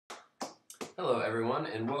Hello everyone,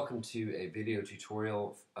 and welcome to a video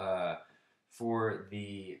tutorial for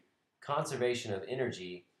the conservation of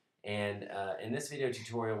energy. And in this video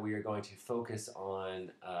tutorial we are going to focus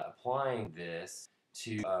on applying this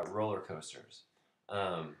to roller coasters.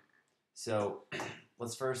 So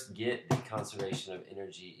let's first get the conservation of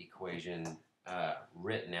energy equation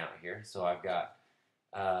written out here. So I've got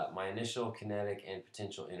my initial kinetic and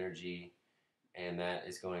potential energy, and that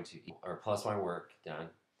is going to plus my work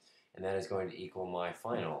done. And that is going to equal my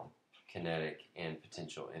final kinetic and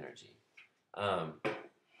potential energy.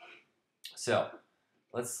 So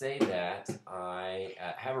let's say that I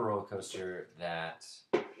have a roller coaster that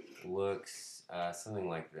looks something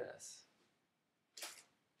like this.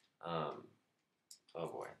 Oh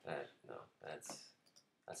boy, that's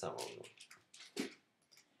not what we want.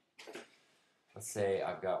 Let's say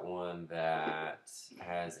I've got one that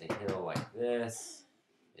has a hill like this.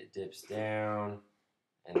 It dips down,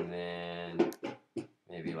 and then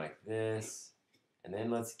maybe like this, and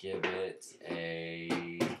then let's give it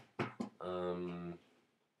a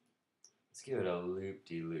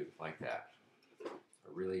loop-de-loop like that,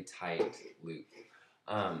 a really tight loop.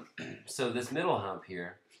 So this middle hump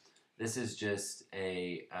here, this is just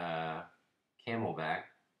a camelback,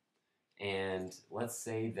 and let's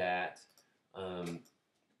say that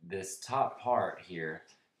this top part here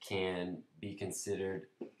can be considered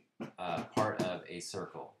part of a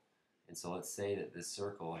circle. And so let's say that this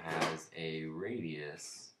circle has a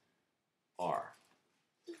radius r.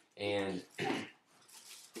 And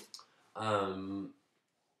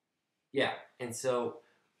yeah, and so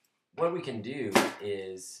what we can do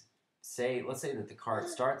is let's say that the cart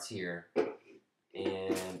starts here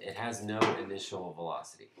and it has no initial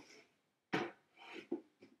velocity.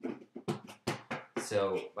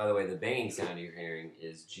 So, by the way, the banging sound you're hearing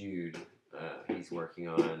is Jude. He's working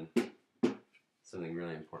on something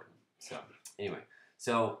really important. So, anyway,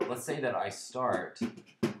 so let's say that I start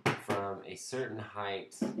from a certain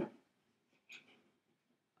height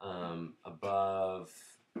above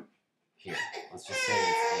here. Let's just say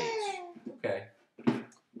it's h. Okay.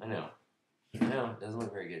 I know, it doesn't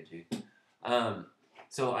look very good, Jude.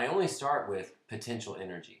 So I only start with potential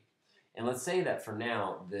energy. And let's say that for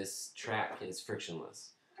now, this track is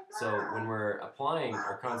frictionless. So when we're applying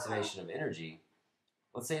our conservation of energy,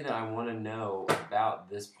 let's say that I want to know about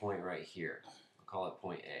this point right here. I'll call it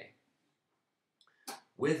point A.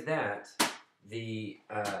 With that,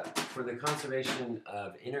 for the conservation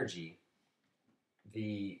of energy,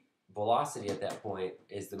 the velocity at that point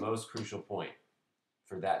is the most crucial point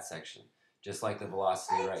for that section. Just like the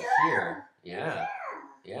velocity right here. Yeah.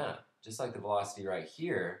 Just like the velocity right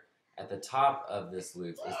here, at the top of this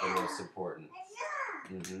loop is the most important.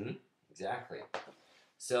 Exactly.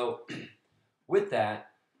 So with that,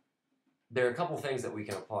 there are a couple things that we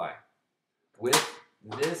can apply. With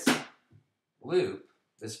this loop,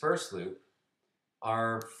 this first loop,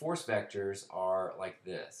 our force vectors are like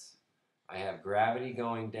this. I have gravity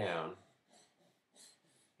going down,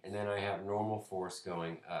 and then I have normal force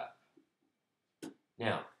going up.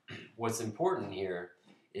 Now, what's important here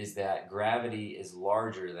is that gravity is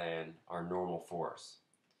larger than our normal force.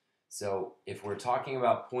 So if we're talking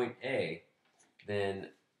about point A, then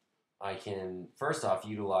I can first off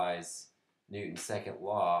utilize Newton's second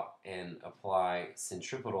law and apply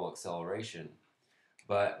centripetal acceleration.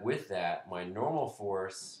 But with that, my normal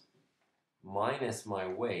force minus my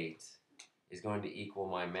weight is going to equal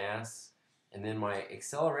my mass, and then my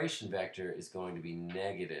acceleration vector is going to be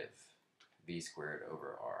negative v squared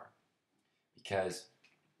over r, because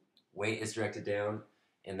weight is directed down,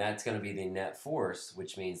 and that's going to be the net force,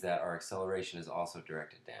 which means that our acceleration is also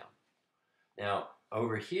directed down. Now,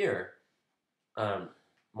 over here,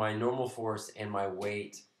 my normal force and my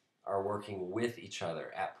weight are working with each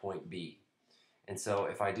other at point B. And so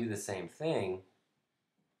if I do the same thing,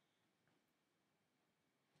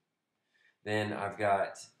 then I've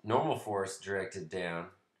got normal force directed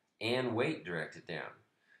down and weight directed down.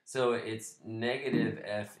 So it's negative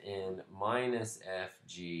Fn minus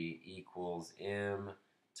Fg equals m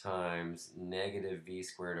times negative v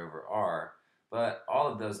squared over r. But all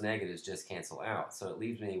of those negatives just cancel out. So it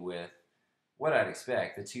leaves me with what I'd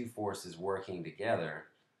expect, the two forces working together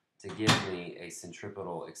to give me a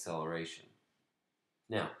centripetal acceleration.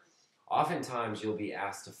 Now, oftentimes you'll be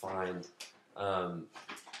asked to find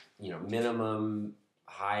minimum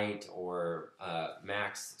height or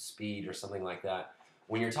max speed or something like that.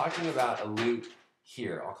 When you're talking about a loop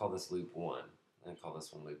here, I'll call this loop 1, and I'll call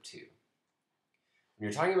this one loop 2. When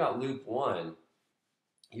you're talking about loop 1,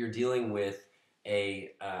 you're dealing with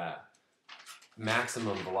a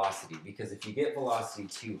maximum velocity, because if you get velocity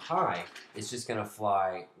too high, it's just going to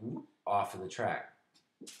fly off of the track.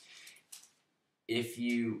 If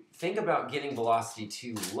you think about getting velocity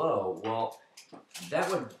too low, well, that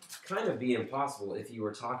would kind of be impossible if you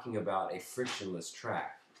were talking about a frictionless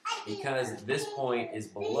track, because this point is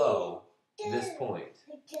below this point.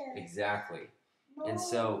 Exactly. And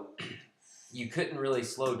so you couldn't really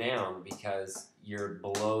slow down because you're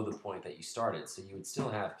below the point that you started, so you would still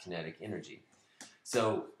have kinetic energy.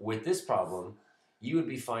 So with this problem, you would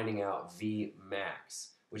be finding out V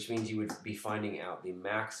max, which means you would be finding out the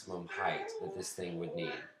maximum height that this thing would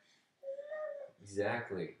need.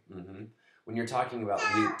 Exactly. When you're talking about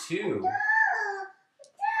loop 2,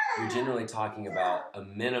 you're generally talking about a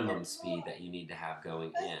minimum speed that you need to have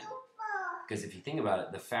going in. Because if you think about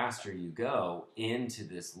it, the faster you go into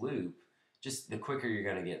this loop, just the quicker you're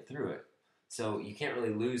going to get through it. So you can't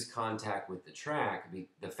really lose contact with the track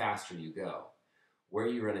the faster you go. Where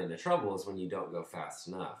you run into trouble is when you don't go fast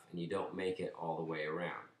enough and you don't make it all the way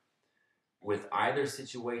around. With either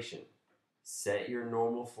situation, set your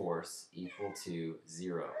normal force equal to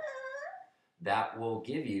 0. That will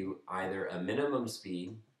give you either a minimum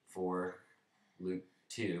speed for loop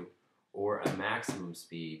 2 or a maximum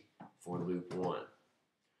speed for loop 1.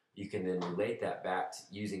 You can then relate that back to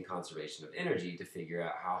using conservation of energy to figure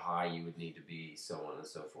out how high you would need to be, so on and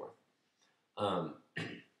so forth.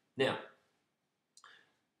 Now,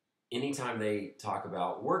 anytime they talk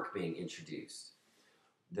about work being introduced,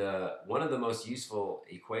 one of the most useful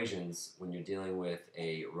equations when you're dealing with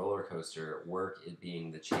a roller coaster, work it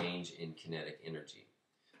being the change in kinetic energy.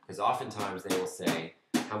 Because oftentimes they will say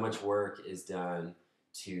how much work is done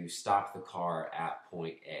to stop the car at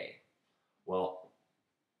point A. Well,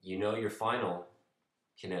 you know your final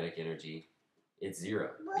kinetic energy, it's 0,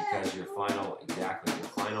 because your final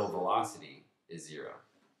velocity is 0.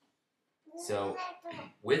 So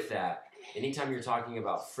with that, anytime you're talking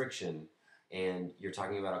about friction and you're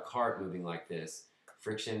talking about a cart moving like this,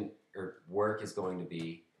 friction or work is going to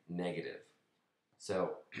be negative.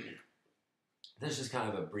 So this is just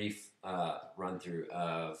kind of a brief run through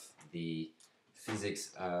of the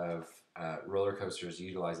physics of roller coasters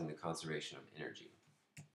utilizing the conservation of energy.